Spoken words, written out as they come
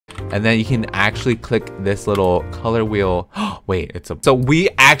And then you can actually click this little color wheel. Wait, so we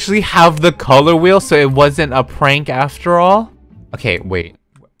actually have the color wheel, so it wasn't a prank after all? Okay, wait.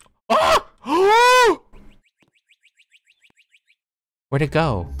 Where'd it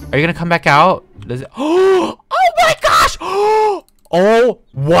go? Are you gonna come back out? Does it? Oh my gosh! Oh,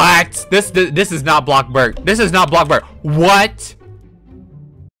 what? This is not Bloxburg. This is not Bloxburg. What?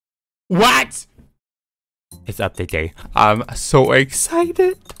 What? It's update day. I'm so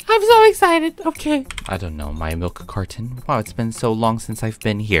excited. I'm so excited. Okay. I don't know, my milk carton. Wow, it's been so long since I've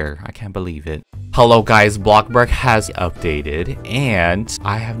been here. I can't believe it. Hello guys, Bloxburg has updated and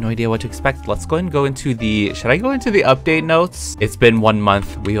I have no idea what to expect. Let's go and go into the, should I go into the update notes? It's been 1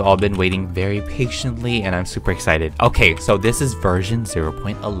 month. We've all been waiting very patiently and I'm super excited. Okay, so this is version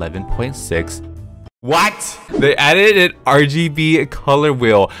 0.11.6. What? They added an RGB color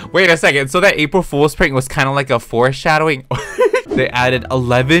wheel. Wait a second, so that April Fool's prank was kind of like a foreshadowing. They added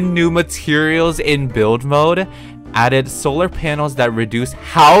 11 new materials in build mode, added solar panels that reduce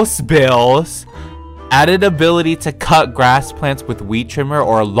house bills, added ability to cut grass plants with weed trimmer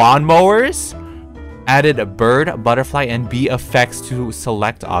or lawnmowers, added bird, butterfly, and bee effects to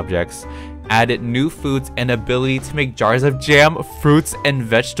select objects, added new foods and ability to make jars of jam, fruits, and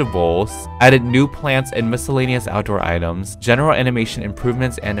vegetables, added new plants and miscellaneous outdoor items, general animation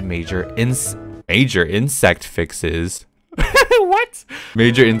improvements, and major insect fixes. What?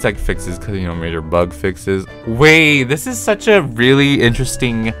 Major insect fixes, because, you know, major bug fixes. Wait, this is such a really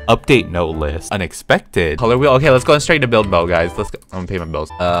interesting update note list. Unexpected. Color wheel. Okay, let's go straight to build mode, guys. Let's go. I'm gonna pay my bills.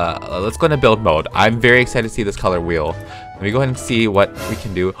 Let's go into build mode. I'm very excited to see this color wheel. Let me go ahead and see what we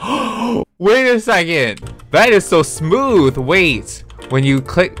can do. Wait a second. That is so smooth. Wait. When you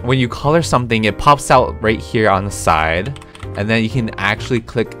color something, it pops out right here on the side. And then you can actually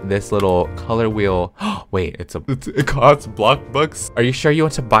click this little color wheel. Wait, it costs Bloxburg. Are you sure you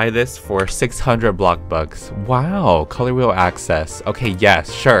want to buy this for 600 Bloxburg? Wow, color wheel access. Okay,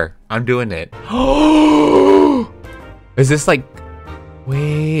 yes, sure. I'm doing it. Is this like,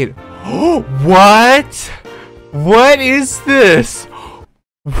 wait. What? What is this?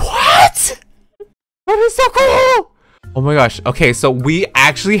 What? That is so cool. Oh my gosh. Okay, so we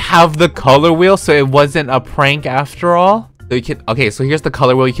actually have the color wheel, so it wasn't a prank after all. So you can, okay, so here's the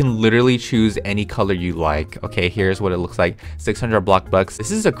color wheel. You can literally choose any color you like. Okay, here's what it looks like. 600 Bloxburg.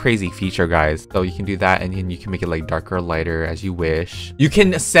 This is a crazy feature, guys. So you can do that, and then you can make it like darker or lighter as you wish. You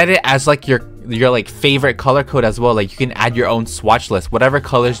can set it as like your like favorite color code as well. Like you can add your own swatch list. Whatever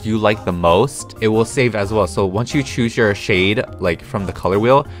colors you like the most, it will save as well. So once you choose your shade, like from the color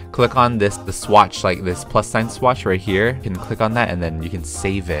wheel, click on the swatch, like this plus sign swatch right here. You can click on that and then you can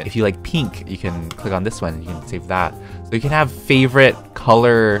save it. If you like pink, you can click on this one and you can save that. So you can have favorite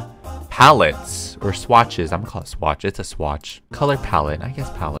color palettes or swatches. I'm gonna call it swatch. It's a swatch. Color palette, I guess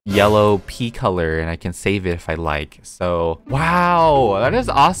palette. Yellow pea color, and I can save it if I like. So, wow, that is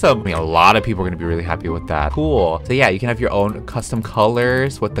awesome. I mean, a lot of people are gonna be really happy with that. Cool. So yeah, you can have your own custom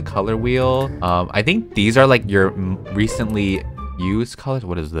colors with the color wheel. I think these are like your recently used colors.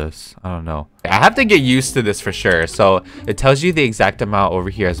 What is this? I don't know. I have to get used to this for sure. So it tells you the exact amount over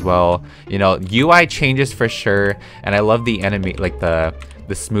here as well. You know, UI changes for sure, and I love the like the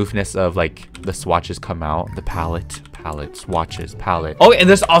smoothness of like the swatches come out. The palette, swatches, palette. Oh, and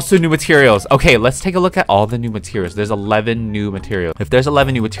there's also new materials. Okay, let's take a look at all the new materials. There's 11 new materials. If there's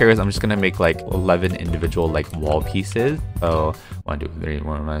 11 new materials, I'm just gonna make like 11 individual like wall pieces. So 1, 2, 3,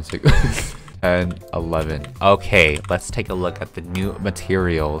 4, 5, 6 and 11. Okay, let's take a look at the new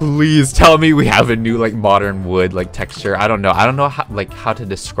materials. Please tell me we have a new like modern wood like texture. I don't know how to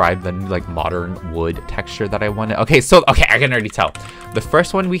describe the new like modern wood texture that I wanted. Okay, so I can already tell. The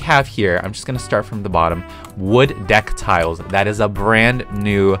first one we have here, I'm just gonna start from the bottom. Wood deck tiles. That is a brand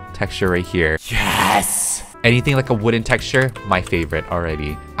new texture right here. Yes! Anything like a wooden texture, my favorite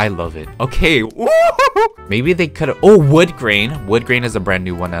already. I love it. Okay, woo! Maybe they could. Oh, wood grain. Wood grain is a brand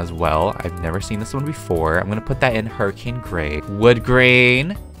new one as well. I've never seen this one before. I'm gonna put that in hurricane gray. Wood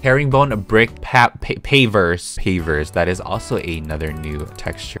grain. Herringbone brick pavers. That is also another new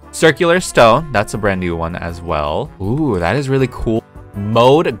texture. Circular stone. That's a brand new one as well. Ooh, that is really cool.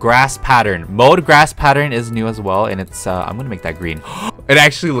 Mode grass pattern. Mode grass pattern is new as well, and it's I'm gonna make that green. It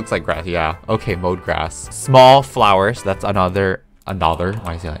actually looks like grass. Yeah. Okay, mode grass. Small flowers. That's another.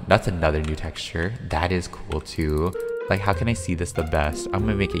 Why is it like, that's another new texture. That is cool too. like, how can I see this the best? I'm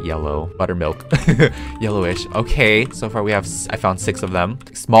gonna make it yellow. Buttermilk. Yellowish. Okay, so far I found 6 of them.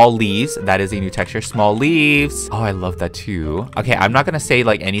 Small leaves. That is a new texture. Small leaves. Oh, I love that too. Okay, I'm not gonna say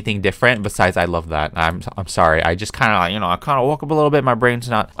like anything different besides I love that. I'm sorry. I just kind of, I kind of woke up a little bit. My brain's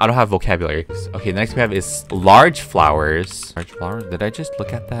not, I don't have vocabulary. Okay, the next we have is large flowers. Large flowers? Did I just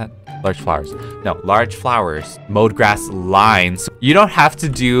look at that? Large flowers. No, large flowers. Mowed grass lines. You don't have to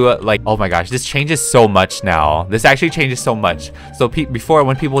do like, oh my gosh, this changes so much now. This actually changes so much. So before,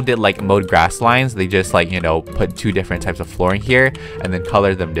 when people did like mowed grass lines, they just like, put 2 different types of flooring here and then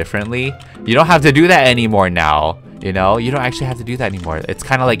color them differently. You don't have to do that anymore now. You don't actually have to do that anymore. It's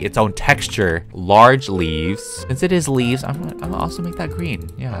kind of like its own texture. Large leaves. Since it is leaves, I'm gonna also make that green.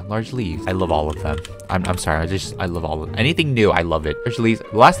 Yeah, large leaves. I love all of them. I'm sorry. I love all of them. Anything new, I love it. Large leaves.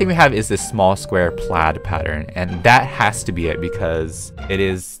 The last thing we have is this small square plaid pattern. And that has to be it because it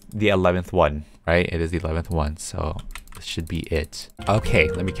is the 11th one, right? It is the 11th one. So this should be it.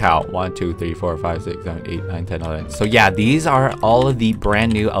 Okay, let me count. 1, 2, 3, 4, 5, 6, 7, 8, 9, 10, 11. So yeah, these are all of the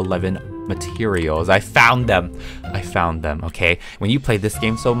brand new 11 materials. I found them. Okay, when you play this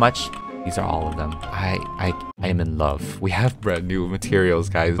game so much, these are all of them. I am in love. We have brand new materials,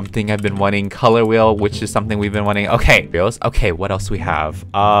 guys. Something I've been wanting. Color wheel, which is something we've been wanting. Okay, okay, what else we have?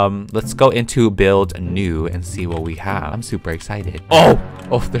 Let's go into build new and see what we have. I'm super excited. Oh,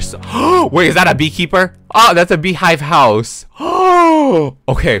 there's wait, is that a beekeeper? Oh, that's a beehive house. Oh,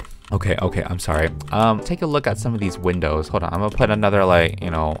 okay, I'm sorry. Take a look at some of these windows. Hold on, I'm gonna put another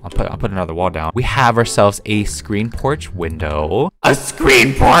I'll put another wall down. We have ourselves a screen porch window. A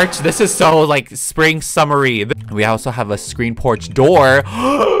screen porch! This is so like spring summery. We also have a screen porch door.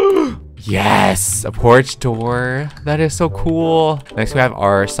 Yes, a porch door. That is so cool. Next we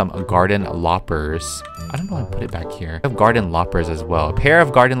have some garden loppers. I don't know how to put it back here. We have garden loppers as well. A pair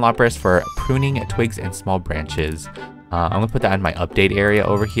of garden loppers for pruning twigs and small branches. I'm gonna put that in my update area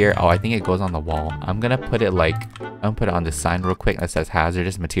over here. Oh, I think it goes on the wall. I'm gonna put it on this sign real quick that says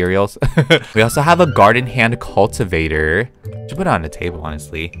hazardous materials. We also have a garden hand cultivator. Should put it on the table,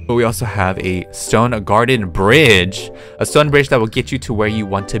 honestly. But we also have a stone garden bridge. A stone bridge that will get you to where you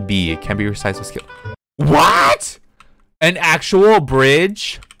want to be. It can be resized with skill. What? An actual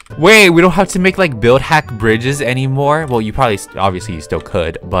bridge? Wait, we don't have to make like build hack bridges anymore. Well, you probably obviously you still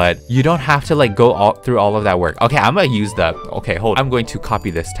could, but you don't have to like go through all of that work. Okay, I'm gonna use the hold on. I'm going to copy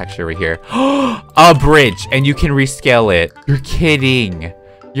this texture right here. A bridge, and you can rescale it. You're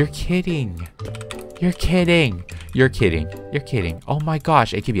kidding. Oh my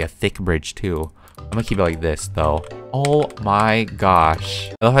gosh, it could be a thick bridge too. I'm gonna keep it like this though. Oh my gosh.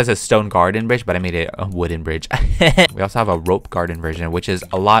 It also has a stone garden bridge, but I made it a wooden bridge. We also have a rope garden version, which is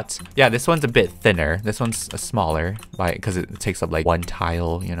a lot. Yeah, this one's a bit thinner. This one's smaller because it takes up like 1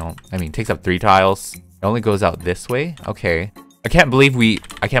 tile, it takes up 3 tiles. It only goes out this way. Okay. I can't believe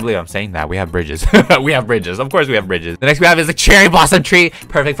I'm saying that. We have bridges. We have bridges. Of course we have bridges. The next we have is a cherry blossom tree.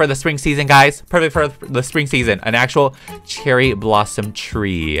 Perfect for the spring season, guys. Perfect for the spring season. An actual cherry blossom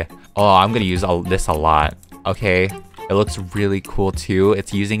tree. Oh, I'm gonna use this a lot. Okay. It looks really cool too.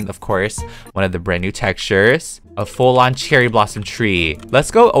 It's using, of course, one of the brand new textures. A full-on cherry blossom tree. Let's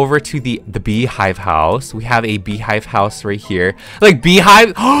go over to the beehive house. We have a beehive house right here. Like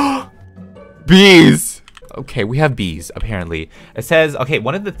beehive. Bees. Okay, we have bees, apparently. It says, okay,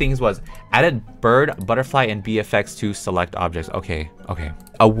 one of the things was added bird, butterfly, and bee effects to select objects. Okay.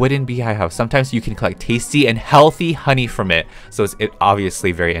 A wooden beehive house. Sometimes you can collect tasty and healthy honey from it. So it's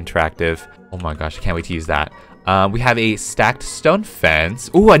obviously very interactive. Oh my gosh, I can't wait to use that. We have a stacked stone fence.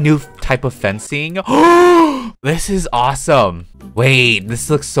 Ooh, a new type of fencing. This is awesome. Wait, this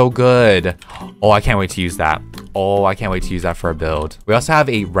looks so good. Oh, I can't wait to use that. Oh, I can't wait to use that for a build. We also have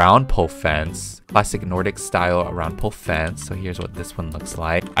a round pole fence. Classic Nordic style round pole fence. So here's what this one looks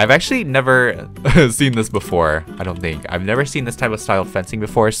like. I've actually never seen this before. I don't think. I've never seen this type of style fencing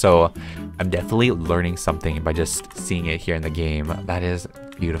before. So I'm definitely learning something by just seeing it here in the game. That is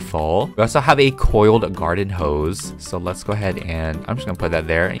beautiful. We also have a coiled garden hose. So let's go ahead and I'm just gonna put that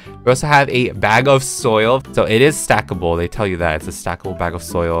there. We also have a bag of soil. So it is stackable. They tell you that it's a stackable bag of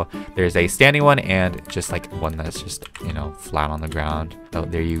soil. There's a standing one and just like one that's just, flat on the ground. So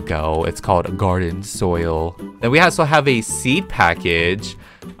there you go. It's called garden soil. Then we also have a seed package.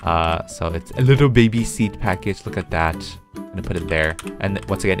 So it's a little baby seed package. Look at that. I'm gonna put it there. And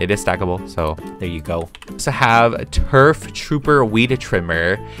once again, it is stackable. So there you go. We also have a Turf Trooper weed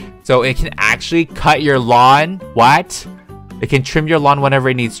trimmer. So it can actually cut your lawn. What? It can trim your lawn whenever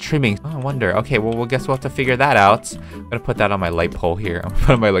it needs trimming. Oh, I wonder. Okay, well, guess we'll have to figure that out. I'm gonna put that on my light pole here. I'm gonna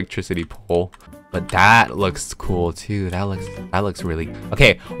put on my electricity pole. But that looks cool too. That looks really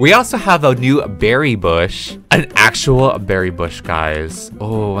okay. We also have a new berry bush, an actual berry bush, guys.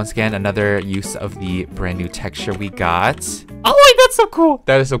 Oh, once again, another use of the brand new texture we got. Oh wait, that's so cool.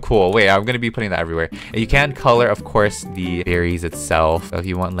 That is so cool. Wait, I'm gonna be putting that everywhere. And you can color, of course, the berries itself. So if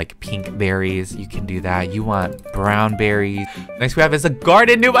you want like pink berries, you can do that. You want brown berries. Next we have is a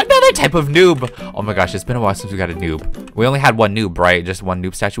garden noob, another type of noob. Oh my gosh, it's been a while since we got a noob. We only had one noob, right? Just one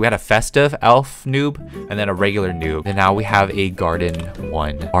noob statue. We had a festive elf noob and then a regular noob. And now we have a garden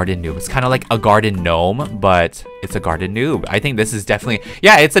noob. It's kind of like a garden gnome, but it's a garden noob. I think this is definitely,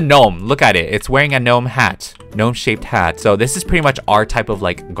 yeah, it's a gnome. Look at it. It's wearing a gnome hat. Gnome shaped hat. So this is pretty much our type of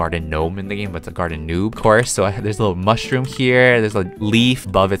like garden gnome in the game, but it's a garden noob, of course. So there's a little mushroom here. There's a leaf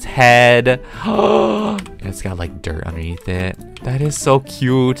above its head. It's got like dirt underneath it. That is so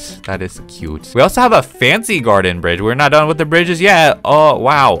cute. That is cute. We also have a fancy garden bridge. We're not done with the bridges yet. Oh,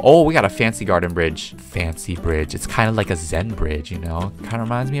 wow. Oh, we got a fancy garden bridge. Fancy bridge. It's kind of like a Zen bridge, you know? Kind of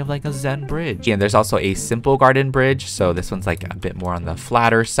reminds me of like a Zen bridge. And there's also a simple garden bridge. So this one's like a bit more on the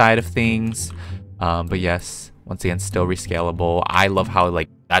flatter side of things. But yes, once again, still rescalable. I love how like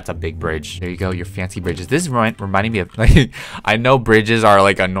that's a big bridge. There you go, your fancy bridges. This is reminding me of like, I know bridges are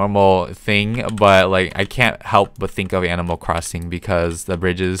like a normal thing, but like I can't help but think of Animal Crossing because the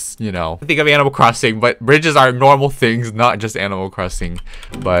bridges, you know, I think of Animal Crossing, but bridges are normal things, not just Animal Crossing.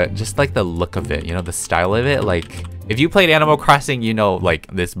 But just like the look of it, you know, the style of it, like if you played Animal Crossing, you know, like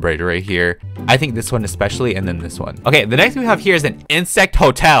this bridge right here. I think this one especially, and then this one. Okay, the next we have here is an insect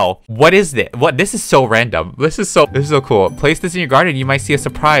hotel. What is this? What? This is so random. This is so cool. Place this in your garden. You might see a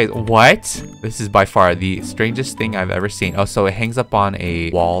surprise. What? This is by far the strangest thing I've ever seen. Oh, so it hangs up on a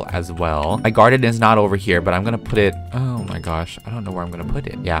wall as well. My garden is not over here, but I'm gonna put it. Oh my gosh, I don't know where I'm gonna put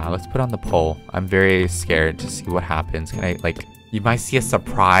it. Yeah, let's put it on the pole. I'm very scared to see what happens. Can I like? You might see a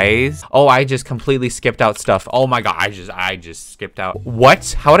surprise. Oh, I just completely skipped out stuff. Oh my god, I just skipped out.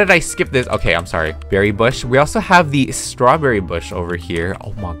 What? How did I skip this? Okay, I'm sorry. Berry bush. We also have the strawberry bush over here.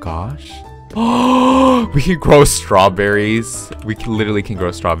 Oh my gosh. Oh, we can grow strawberries. We literally can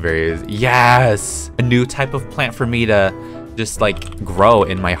grow strawberries. Yes. A new type of plant for me to just like grow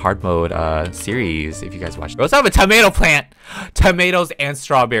in my hard mode series, if you guys watch. We also have a tomato plant. Tomatoes and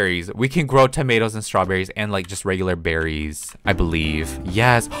strawberries. We can grow tomatoes and strawberries and like just regular berries, I believe.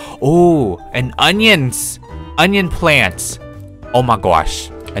 Yes. Oh, an onion plant. Oh my gosh,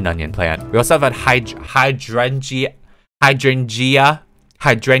 an onion plant. We also have a hydrangea.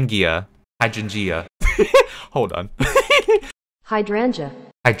 Hold on.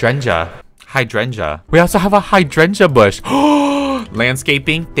 Hydrangea. We also have a hydrangea bush.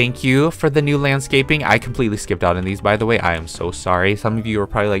 Landscaping. Thank you for the new landscaping. I completely skipped out on these, by the way. I am so sorry. Some of you are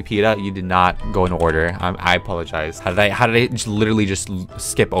probably like, Peetah, you did not go in order. I apologize. How did I just literally just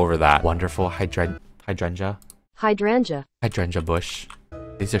skip over that? Wonderful hydrangea bush.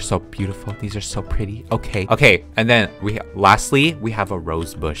 These are so beautiful. These are so pretty. Okay. And then lastly, we have a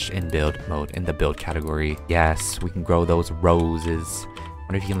rose bush in build mode, in the build category. Yes, we can grow those roses.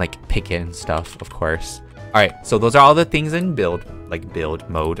 I wonder if you can like pick it and stuff, of course. All right, so those are all the things in build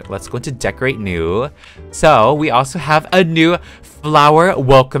mode. Let's go into decorate new. So we also have a new flower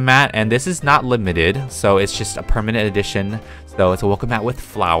welcome mat, and this is not limited, so it's just a permanent edition. So it's a welcome mat with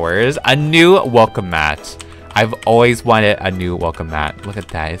flowers, a new welcome mat. I've always wanted a new welcome mat. Look at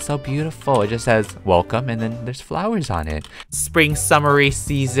that. It's so beautiful. It just says welcome and then there's flowers on it. Spring summery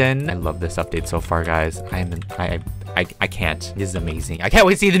season. I love this update so far, guys. I can't. This is amazing. I can't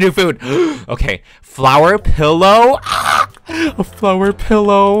wait to see the new food. Okay. Flower pillow. A flower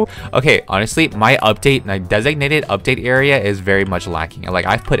pillow. Okay, honestly, my designated update area is very much lacking. Like,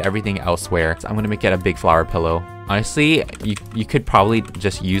 I've put everything elsewhere. So I'm gonna make it a big flower pillow. Honestly, you could probably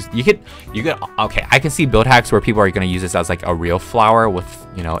just use, okay, I can see build hacks where people are going to use this as like a real flower with,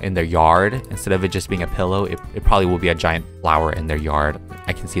 you know, in their yard. Instead of it just being a pillow, it probably will be a giant flower in their yard.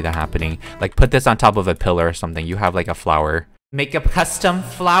 I can see that happening. Like, put this on top of a pillar or something. You have like a flower. Make a custom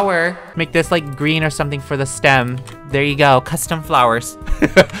flower. Make this like green or something for the stem. There you go, custom flowers.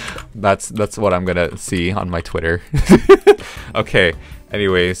 That's what I'm gonna see on my Twitter. Okay,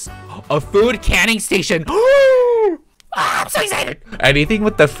 anyways. A food canning station. I'm so excited. Anything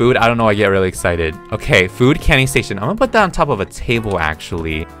with the food, I don't know, I get really excited. Okay, food canning station. I'm gonna put that on top of a table,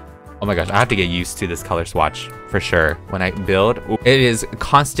 actually. Oh my gosh, I have to get used to this color swatch for sure. When I build, it is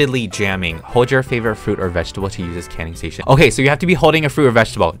constantly jamming. Hold your favorite fruit or vegetable to use this canning station. Okay, so you have to be holding a fruit or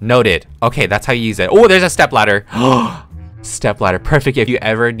vegetable. Noted. Okay, that's how you use it. Oh, there's a step ladder. Step ladder, perfect if you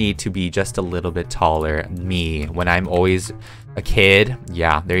ever need to be just a little bit taller. Me, when I'm always a kid.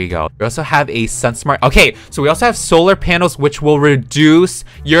 Yeah, there you go. We also have a SunSmart. Okay, so we also have solar panels which will reduce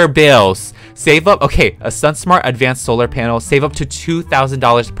your bills. Save up. Okay, a SunSmart Advanced Solar Panel. Save up to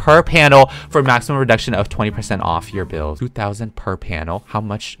 $2,000 per panel for maximum reduction of 20% off your bills. $2,000 per panel. How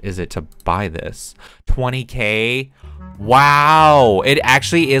much is it to buy this? 20K. Wow, it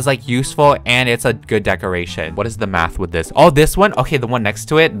actually is like useful and it's a good decoration. What is the math with this? Oh, this one. Okay, the one next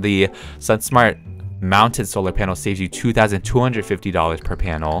to it, the SunSmart mounted solar panel saves you $2,250 per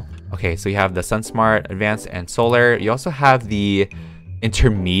panel. Okay, so you have the SunSmart Advanced and Solar. You also have the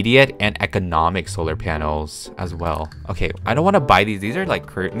intermediate and economic solar panels as well. Okay, I don't want to buy these. These are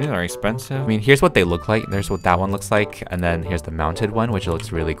like these are expensive. I mean, here's what they look like. There's what that one looks like, and then here's the mounted one, which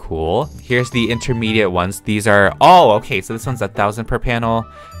looks really cool. Here's the intermediate ones. These are okay. So this one's 1,000 per panel.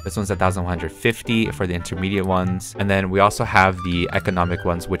 This one's 1,150 for the intermediate ones, and then we also have the economic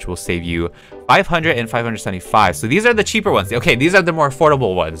ones, which will save you 500 and 575. So these are the cheaper ones. Okay, these are the more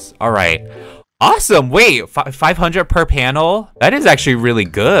affordable ones. All right. Awesome. Wait, 500 per panel? That is actually really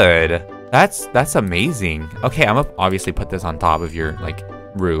good. That's amazing. Okay, I'm gonna obviously put this on top of your like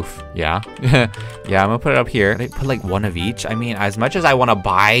roof. Yeah. Yeah, I'm gonna put it up here. I put like one of each. I mean, as much as I want to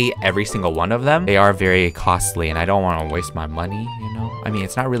buy every single one of them, they are very costly and I don't want to waste my money, you know? I mean,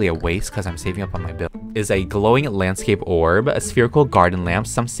 it's not really a waste because I'm saving up on my bill. Is a glowing landscape orb, a spherical garden lamp.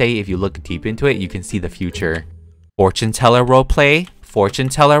 Some say if you look deep into it, you can see the future. Fortune teller roleplay. Fortune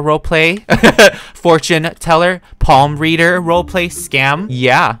teller roleplay. Fortune teller, palm reader roleplay scam.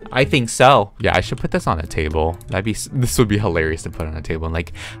 Yeah, I think so. Yeah, I should put this on a table. This would be hilarious to put on a table and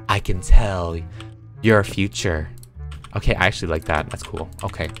like, I can tell your future. Okay, I actually like that. That's cool.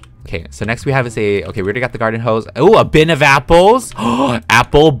 Okay. Okay, so next we have okay, we already got the garden hose. Oh, a bin of apples.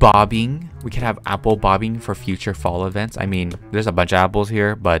 Apple bobbing. We could have apple bobbing for future fall events. I mean, there's a bunch of apples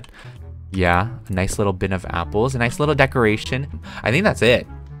here, but yeah, a nice little bin of apples, a nice little decoration. I think that's it.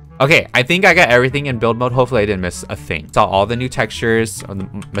 Okay, I think I got everything in build mode. Hopefully I didn't miss a thing. Saw all the new textures, or the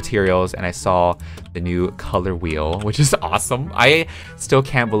materials, and I saw the new color wheel, which is awesome. I still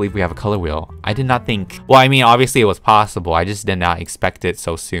can't believe we have a color wheel. I did not think, well, I mean, obviously it was possible. I just did not expect it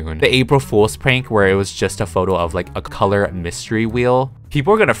so soon. The April Fool's prank where it was just a photo of like a color mystery wheel.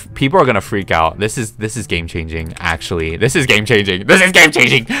 People are gonna freak out. This is game changing. Actually, this is game changing. This is game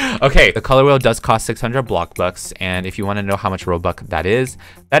changing. Okay, the color wheel does cost 600 Bloxburg, and if you want to know how much Robux that is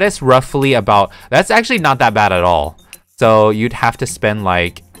roughly about. That's actually not that bad at all. So you'd have to spend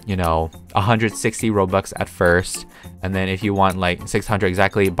like, you know, 160 Robux at first, and then if you want like 600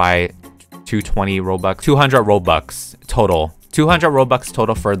 exactly, buy 220 Robux, 200 Robux total. 200 Robux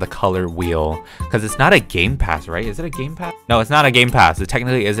total for the color wheel, because it's not a game pass, right? Is it a game pass? No, it's not a game pass. It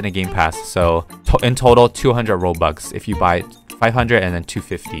technically isn't a game pass. So in total, 200 Robux if you buy 500 and then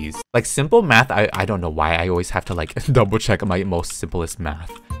 250s. Like simple math, I don't know why I always have to like double check my most simplest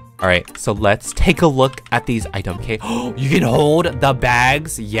math. All right, so let's take a look at these items. Okay, you can hold the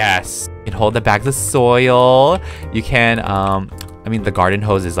bags. Yes, you can hold the bags of soil. You can I mean, the garden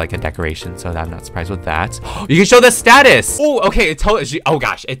hose is like a decoration, so I'm not surprised with that. You can show the status. Oh, okay. It tells you. Oh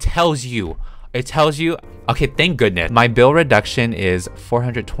gosh, it tells you. It tells you. Okay, thank goodness. My bill reduction is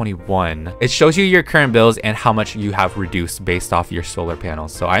 421. It shows you your current bills and how much you have reduced based off your solar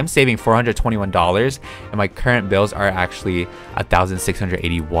panels. So I'm saving $421, and my current bills are actually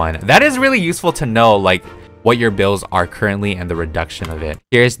 1,681. That is really useful to know, like, what your bills are currently and the reduction of it.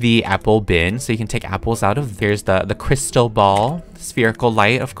 Here's the apple bin, so you can take apples out of. There's the crystal ball, spherical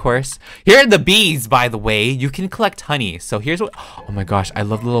light, of course. Here are the bees, by the way. You can collect honey. So here's what, oh my gosh, I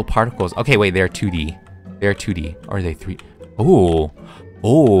love the little particles. Okay, wait, they're 2D. They're 2D, or are they 3? Oh,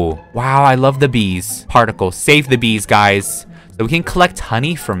 wow, I love the bees. Particles, save the bees, guys. So we can collect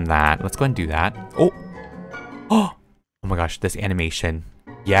honey from that. Let's go and do that. Oh my gosh, this animation.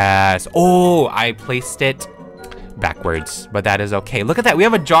 Yes. Oh, I placed it backwards, but that is okay. Look at that. We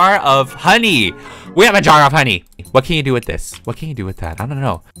have a jar of honey. We have a jar of honey. What can you do with this? What can you do with that? I don't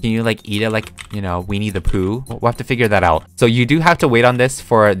know. Can you like eat it like, you know, Winnie the Pooh? We'll have to figure that out. So you do have to wait on this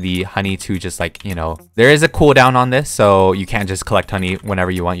for the honey to just like, you know, there is a cooldown on this. So you can't just collect honey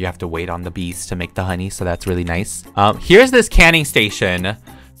whenever you want. You have to wait on the bees to make the honey. So that's really nice. Here's this canning station.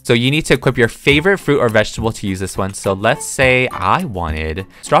 So you need to equip your favorite fruit or vegetable to use this one. So let's say I wanted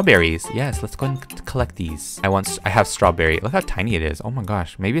strawberries. Yes, let's go and collect these. I have strawberry. Look how tiny it is. Oh my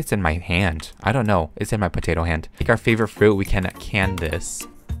gosh, maybe it's in my hand. I don't know. It's in my potato hand. Take our favorite fruit. We can can this.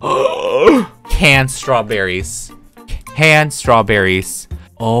 Canned strawberries. Canned strawberries.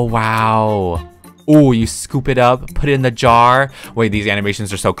 Oh wow. Ooh, you scoop it up, put it in the jar. Wait, these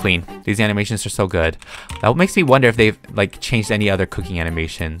animations are so clean. These animations are so good. That makes me wonder if they've like changed any other cooking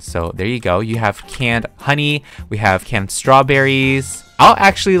animations. So there you go. You have canned honey. We have canned strawberries. I'll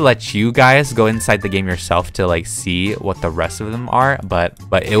actually let you guys go inside the game yourself to like see what the rest of them are. But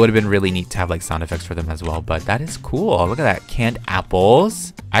it would have been really neat to have like sound effects for them as well. But that is cool. Look at that. Canned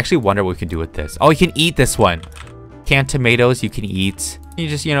apples. I actually wonder what we can do with this. Oh, you can eat this one. Canned tomatoes you can eat. You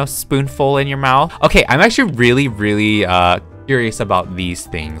just, you know, spoonful in your mouth. Okay, I'm actually really curious about these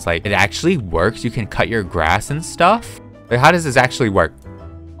things. Like, it actually works. You can cut your grass and stuff. Like, how does this actually work?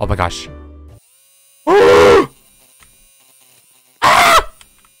 Oh my gosh.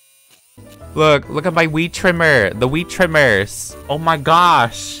 Look at my weed trimmer. The weed trimmers. Oh my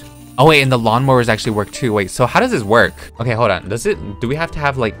gosh. Oh wait, and the lawnmowers actually work too. Wait, so how does this work? Okay, hold on. Do we have to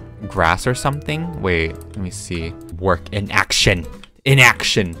have like grass or something? Wait, let me see. Work in action. In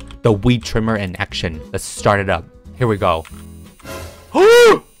action. The weed trimmer in action. Let's start it up. Here we go.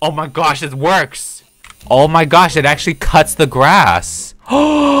 Oh my gosh, it works. Oh my gosh, it actually cuts the grass.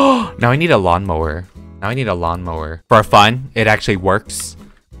 Now I need a lawnmower. For fun, it actually works.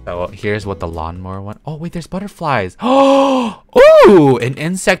 So here's what the lawnmower one. Oh wait, there's butterflies. Ooh, an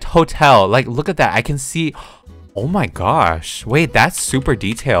insect hotel. Like, look at that. I can see. Oh my gosh. Wait, that's super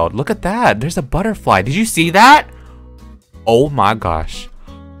detailed. Look at that. There's a butterfly. Did you see that? Oh my gosh.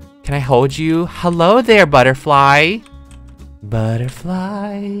 Can I hold you? Hello there, butterfly.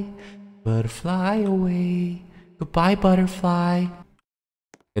 Butterfly, butterfly away. Goodbye, butterfly.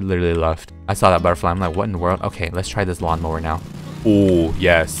 It literally left. I saw that butterfly. I'm like, what in the world? Okay, let's try this lawnmower now. Oh,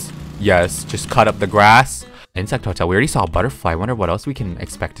 yes. Yes, just cut up the grass. Insect hotel. We already saw a butterfly. I wonder what else we can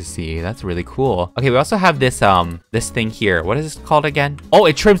expect to see. That's really cool. Okay, we also have this this thing here. What is this called again? Oh,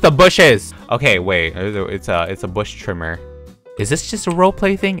 it trims the bushes. Okay, wait. It's a bush trimmer. Is this just a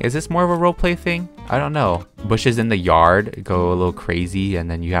roleplay thing? Is this more of a roleplay thing? I don't know. Bushes in the yard go a little crazy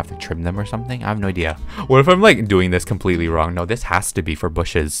and then you have to trim them or something? I have no idea. What if I'm like doing this completely wrong? No, this has to be for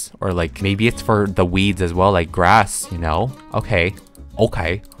bushes. Or like maybe it's for the weeds as well, like grass, you know? Okay.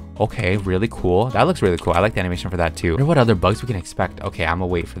 Okay, really cool. That looks really cool. I like the animation for that too. I wonder what other bugs we can expect. Okay, I'm gonna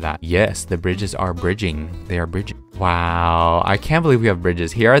wait for that. Yes, the bridges are bridging. They are bridging. Wow, I can't believe we have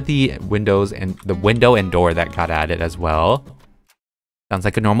bridges. Here are the windows and the window and door that got added as well. Sounds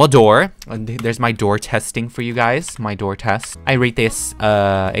like a normal door. And there's my door testing for you guys. My door test. I rate this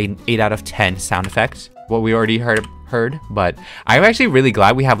an 8 out of 10 sound effect. What we already heard, but I'm actually really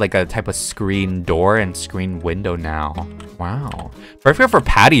glad we have like a type of screen door and screen window now. Wow. Perfect for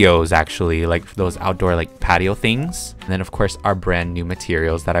patios actually, like those outdoor like patio things. And then of course our brand new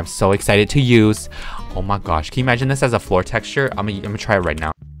materials that I'm so excited to use. Oh my gosh, can you imagine this as a floor texture? I'm gonna try it right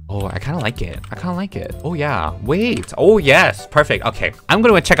now. Oh, I kind of like it. Oh yeah, wait. Oh yes, perfect. Okay, I'm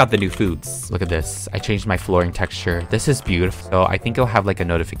gonna check out the new foods. Look at this. I changed my flooring texture. This is beautiful. So I think it'll have like a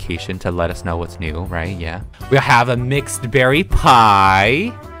notification to let us know what's new, right? Yeah. We have a mixed berry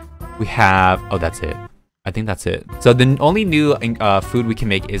pie. We have, oh, that's it. I think that's it. So the only new food we can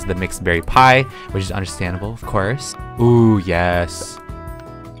make is the mixed berry pie, which is understandable, of course. Ooh, yes.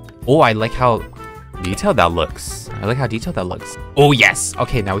 Oh, I like how detailed that looks. Oh yes.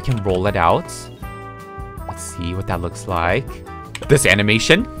 Okay, now we can roll it out. Let's see what that looks like. This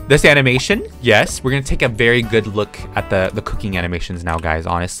animation. Yes, we're gonna take a very good look at the cooking animations now, guys.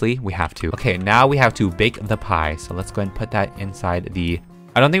 Honestly, we have to. Okay, now we have to bake the pie. So let's go ahead and put that inside the...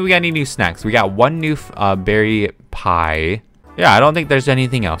 I don't think we got any new snacks. We got one new berry pie. Yeah, I don't think there's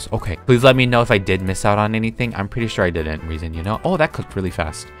anything else. Okay, please let me know if I did miss out on anything. I'm pretty sure I didn't. Reason, you know. Oh, that cooked really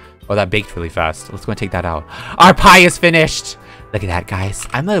fast. Oh, that baked really fast. Let's go and take that out. Our pie is finished. Look at that, guys.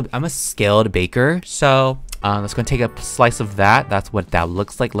 I'm a skilled baker. So let's go and take a slice of that. That's what that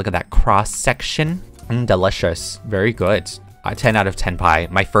looks like. Look at that cross section. Delicious. Very good. 10 out of 10 pie.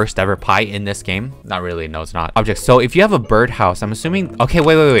 My first ever pie in this game. Not really. No, it's not. Object. So if you have a birdhouse, I'm assuming... Okay,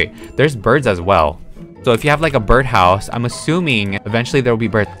 wait. There's birds as well. So if you have like a birdhouse, I'm assuming eventually there will be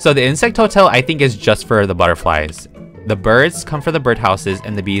birds. So the insect hotel, I think, is just for the butterflies. The birds come for the birdhouses,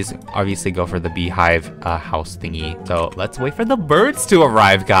 and the bees obviously go for the beehive house thingy. So let's wait for the birds to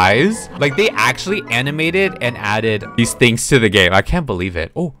arrive, guys. Like, they actually animated and added these things to the game. I can't believe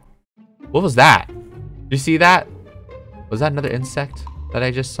it. Oh, what was that? Did you see that? Was that another insect that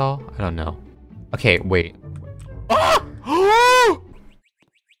I just saw? I don't know. Okay, wait. Oh!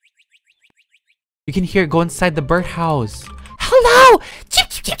 You can hear it go inside the birdhouse. Hello! Chip,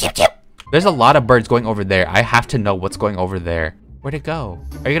 chip, chip, chip, chip. There's a lot of birds going over there. I have to know what's going over there. Where'd it go?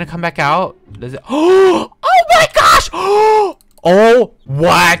 Are you gonna come back out? Does it? Oh my gosh! Oh,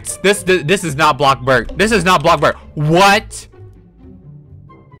 what? This is not Bloxburg. This is not Bloxburg. What?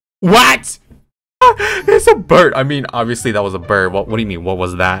 What? It's a bird. I mean, obviously that was a bird. What do you mean? What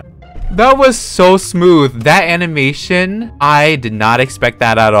was that? That was so smooth. That animation, I did not expect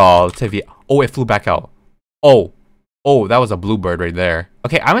that at all to be. Oh, it flew back out. Oh, that was a blue bird right there.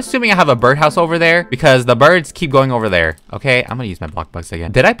 Okay, I'm assuming I have a birdhouse over there because the birds keep going over there. Okay, I'm gonna use my block bugs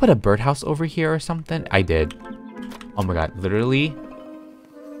again. Did I put a birdhouse over here or something? I did. Oh my god, literally,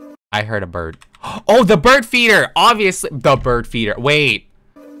 I heard a bird. Oh, the bird feeder. Obviously, the bird feeder. Wait.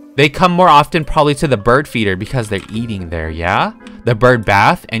 They come more often probably to the bird feeder because they're eating there, yeah? The bird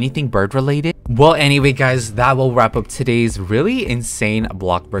bath, anything bird related? Well, anyway, guys, that will wrap up today's really insane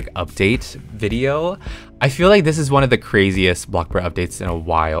Bloxburg update video. I feel like this is one of the craziest Bloxburg updates in a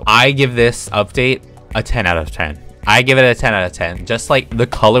while. I give this update a 10 out of 10. I give it a 10 out of 10. Just like the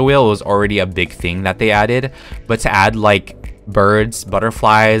color wheel was already a big thing that they added, but to add like birds,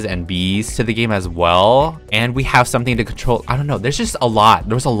 butterflies, and bees to the game as well, and we have something to control. I don't know, there's just a lot.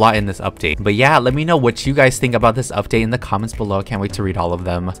 There was a lot in this update. But yeah, let me know what you guys think about this update in the comments below. I can't wait to read all of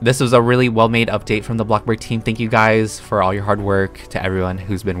them. This was a really well-made update from the Bloxburg team. Thank you guys for all your hard work, to everyone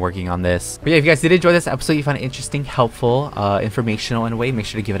who's been working on this. But yeah, if you guys did enjoy this episode, you found it interesting, helpful, informational in a way, make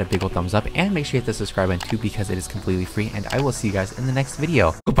sure to give it a big old thumbs up, and make sure you hit the subscribe button too, because it is completely free. And I will see you guys in the next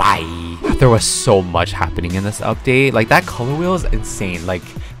video. Goodbye. There was so much happening in this update. Like, that color wheel is insane. Like,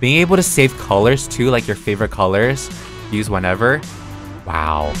 being able to save colors too, like your favorite colors, use whenever.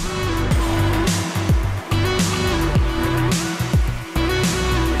 Wow.